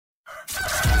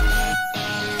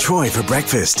Troy for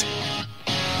breakfast.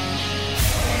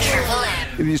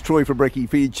 It is Troy for Brekkie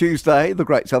for your Tuesday, the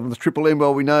Great Southern's Triple M.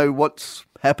 Well, we know what's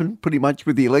happened pretty much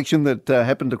with the election that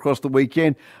happened across the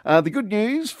weekend. The good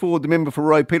news for the member for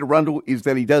Roe, Peter Rundle, is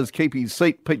that he does keep his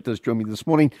seat. Pete does join me this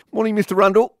morning. Morning, Mr.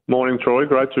 Rundle. Morning, Troy.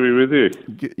 Great to be with you.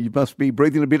 You must be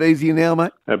breathing a bit easier now,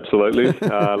 mate. Absolutely.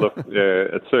 Look,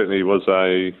 yeah, it certainly was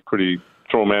a pretty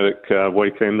traumatic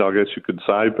weekend, I guess you could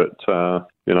say, but,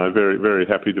 very, very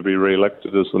happy to be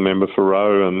re-elected as the member for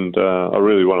Roe, and I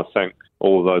really want to thank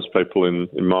all of those people in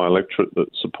my electorate that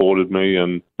supported me,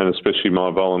 and especially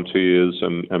my volunteers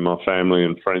and my family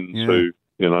and friends who,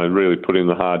 really put in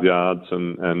the hard yards,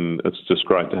 and it's just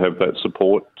great to have that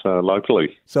support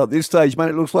locally. So at this stage, mate,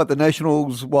 it looks like the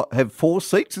Nationals, have 4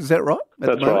 seats, is that right?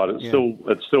 That's right.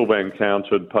 It's still being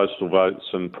counted, postal votes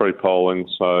and pre-polling,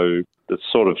 so it's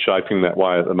sort of shaping that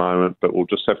way at the moment, but we'll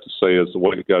just have to see as the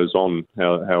week goes on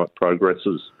how it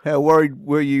progresses. How worried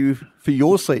were you for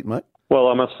your seat, mate? Well,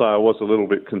 I must say I was a little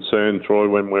bit concerned, Troy,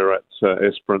 when we were at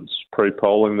Esperance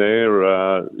pre-polling there.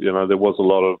 There was a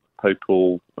lot of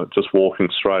people just walking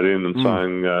straight in and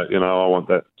saying, I want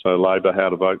that Labor how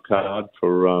to vote card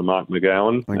for Mark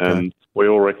McGowan. Okay. And we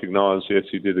all recognise, yes,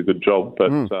 he did a good job, but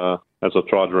as I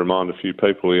tried to remind a few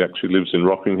people, he actually lives in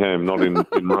Rockingham, not in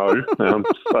Roe.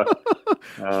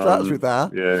 Starts with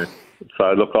that. Yeah.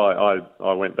 So, look,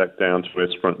 I went back down to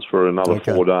Esperance for another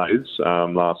 4 days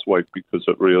last week because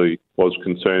it really was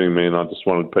concerning me, and I just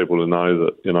wanted people to know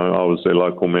that, I was their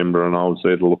local member and I was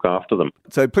there to look after them.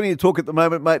 So plenty of talk at the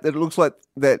moment, mate, that it looks like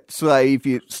that, say, if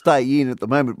you stay in at the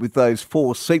moment with those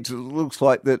 4 seats, it looks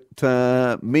like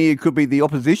that Mia could be the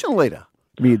opposition leader.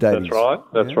 Mia Davies.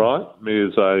 That's right.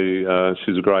 Mia's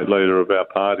she's a great leader of our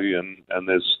party, and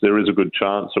there is a good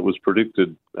chance it was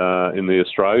predicted in the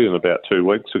Australian about 2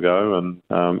 weeks ago, and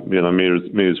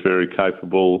Mia's very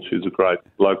capable. She's a great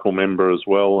local member as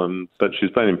well, but she's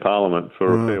been in Parliament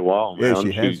for a fair while now.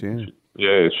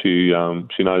 Yeah, she has.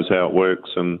 She knows how it works,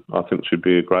 and I think she'd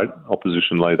be a great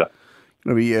opposition leader. It's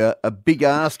going to be a big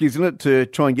ask, isn't it, to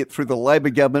try and get through the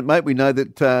Labor government, mate? We know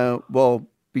that,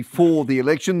 before the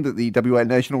election, that the WA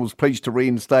Nationals pledged to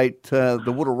reinstate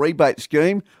the water rebate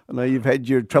scheme. I know you've had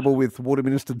your trouble with Water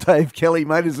Minister Dave Kelly,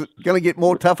 mate. Is it going to get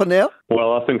more tougher now?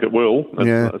 Well, I think it will.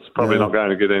 It's probably not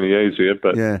going to get any easier,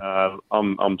 but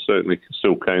I'm certainly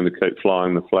still keen to keep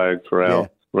flying the flag for our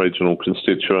regional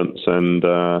constituents, and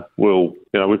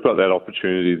we've got that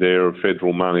opportunity there of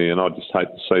federal money, and I just hate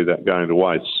to see that going to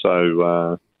waste.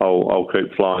 So I'll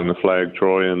keep flying the flag,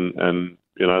 Troy, and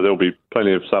there'll be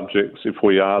plenty of subjects if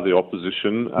we are the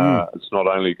opposition. It's not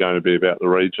only going to be about the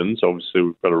regions. Obviously,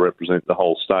 we've got to represent the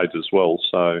whole state as well.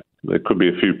 So there could be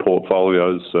a few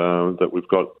portfolios that we've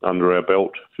got under our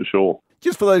belt for sure.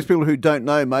 Just for those people who don't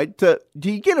know, mate, do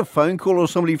you get a phone call or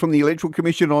somebody from the Electoral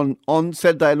Commission on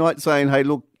Saturday night saying, hey,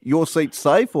 look, your seat's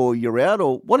safe or you're out,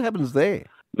 or what happens there?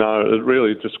 No, it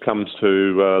really just comes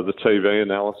to the TV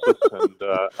analysis, and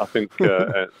I think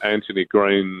Anthony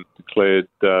Green declared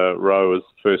Roe as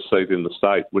the first seat in the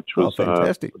state, which was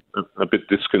fantastic. A bit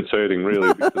disconcerting,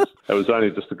 really, because there was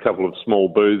only just a couple of small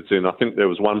booths in. I think there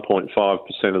was 1.5%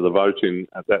 of the voting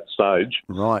at that stage.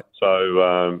 Right.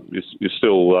 So you're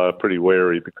still pretty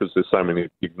wary because there's so many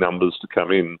big numbers to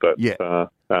come in, but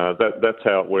that's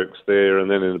how it works there. And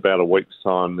then in about a week's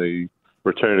time, the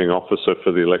returning officer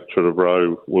for the electorate of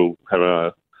Roe will have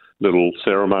a little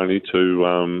ceremony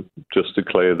to just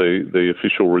declare the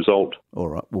official result. All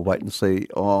right, we'll wait and see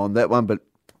on that one. But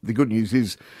the good news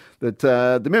is that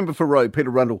the member for Roe,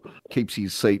 Peter Rundle, keeps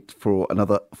his seat for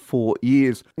another 4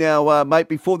 years. Now, mate,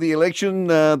 before the election,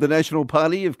 the National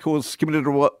Party, of course, committed,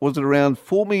 was it around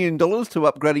 $4 million to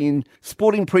upgrading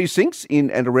sporting precincts in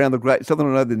and around the Great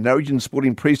Southern. I know the Narrogin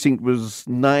Sporting Precinct was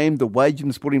named, the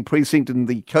Wagen Sporting Precinct and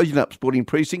the Kojonup Sporting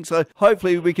Precinct. So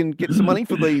hopefully we can get some money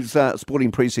for these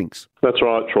sporting precincts. That's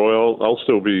right, Troy. I'll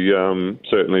still be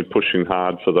certainly pushing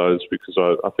hard for those because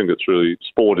I think it's really,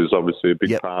 sport is obviously a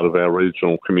big part of our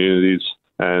regional communities.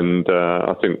 And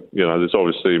I think, there's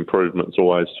obviously improvements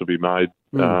always to be made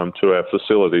to our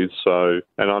facilities. So,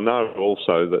 and I know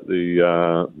also that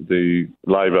the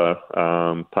Labor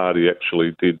Party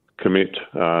actually did commit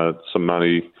some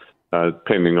money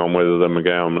pending on whether the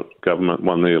McGowan government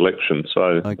won the election.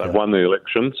 So they've won the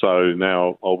election, so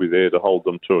now I'll be there to hold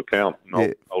them to account,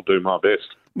 and I'll do my best.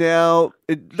 Now,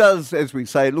 it does, as we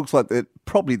say, it looks like that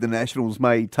probably the Nationals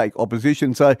may take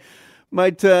opposition. So,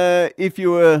 mate, if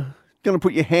you were going to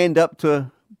put your hand up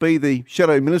to be the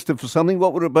shadow minister for something,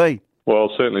 what would it be?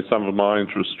 Well, certainly some of my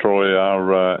interests, Troy,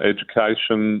 are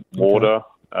education, water,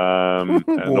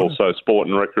 and also sport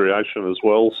and recreation as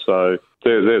well. So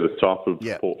they're the type of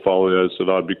portfolios that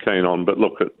I'd be keen on. But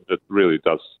look, it really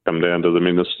does come down to the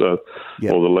minister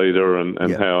or the leader and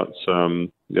how it's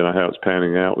how it's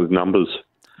panning out with numbers.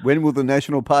 When will the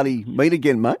National Party meet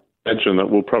again, mate? I imagine that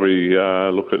we'll probably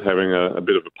look at having a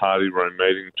bit of a party room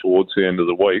meeting towards the end of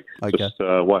the week. Okay. Just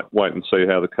wait and see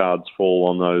how the cards fall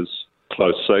on those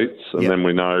close seats, and then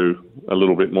we know a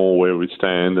little bit more where we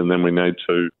stand, and then we need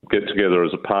to get together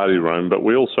as a party room. But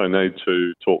we also need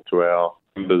to talk to our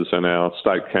members and our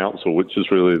state council, which is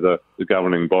really the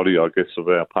governing body, I guess, of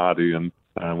our party, and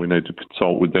we need to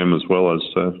consult with them as well as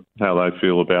to how they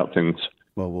feel about things.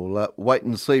 Well, we'll wait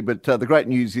and see. But the great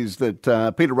news is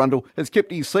that Peter Rundle has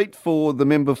kept his seat for the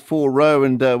member for Roe,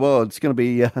 and it's going to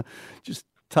be just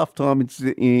tough time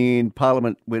in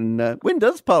Parliament. When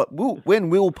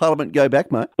will Parliament go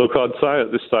back, mate? Look, I'd say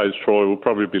at this stage, Troy, we'll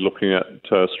probably be looking at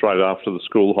straight after the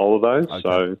school holidays.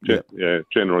 Okay. So,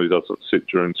 generally doesn't sit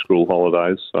during school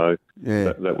holidays. So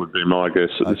that would be my guess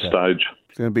at this stage.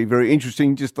 It's going to be very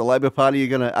interesting. Just the Labor Party are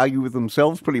going to argue with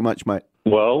themselves pretty much, mate.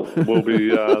 Well, there'll be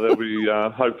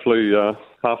hopefully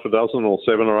half a dozen or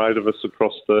 7 or 8 of us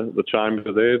across the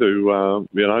chamber there to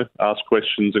ask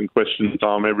questions in question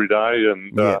time every day,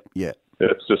 and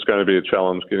it's just going to be a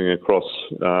challenge getting across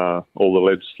all the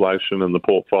legislation and the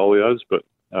portfolios, but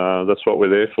that's what we're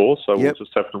there for, so we'll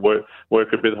just have to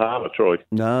work a bit harder, Troy.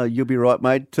 No, you'll be right,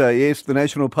 mate. Yes, the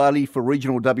National Party for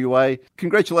Regional WA.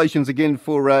 Congratulations again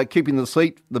for keeping the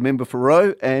seat, the member for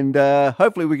Roe, and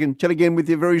hopefully we can chat again with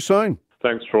you very soon.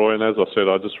 Thanks, Troy, and as I said,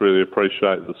 I just really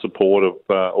appreciate the support of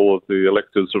all of the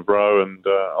electors of Roe, and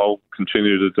I'll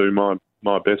continue to do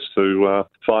my best to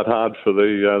fight hard for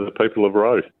the people of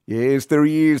Roe. Yes, there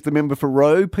he is, the member for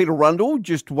Roe, Peter Rundle,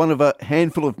 just one of a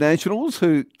handful of Nationals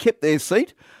who kept their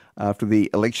seat after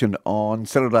the election on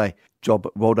Saturday. Job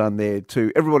well done there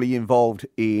to everybody involved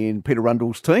in Peter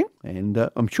Rundle's team, and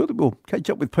I'm sure that we'll catch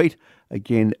up with Pete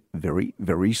again very,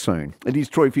 very soon. It is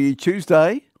Troy for you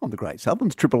Tuesday on the Great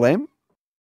Southern's Triple M.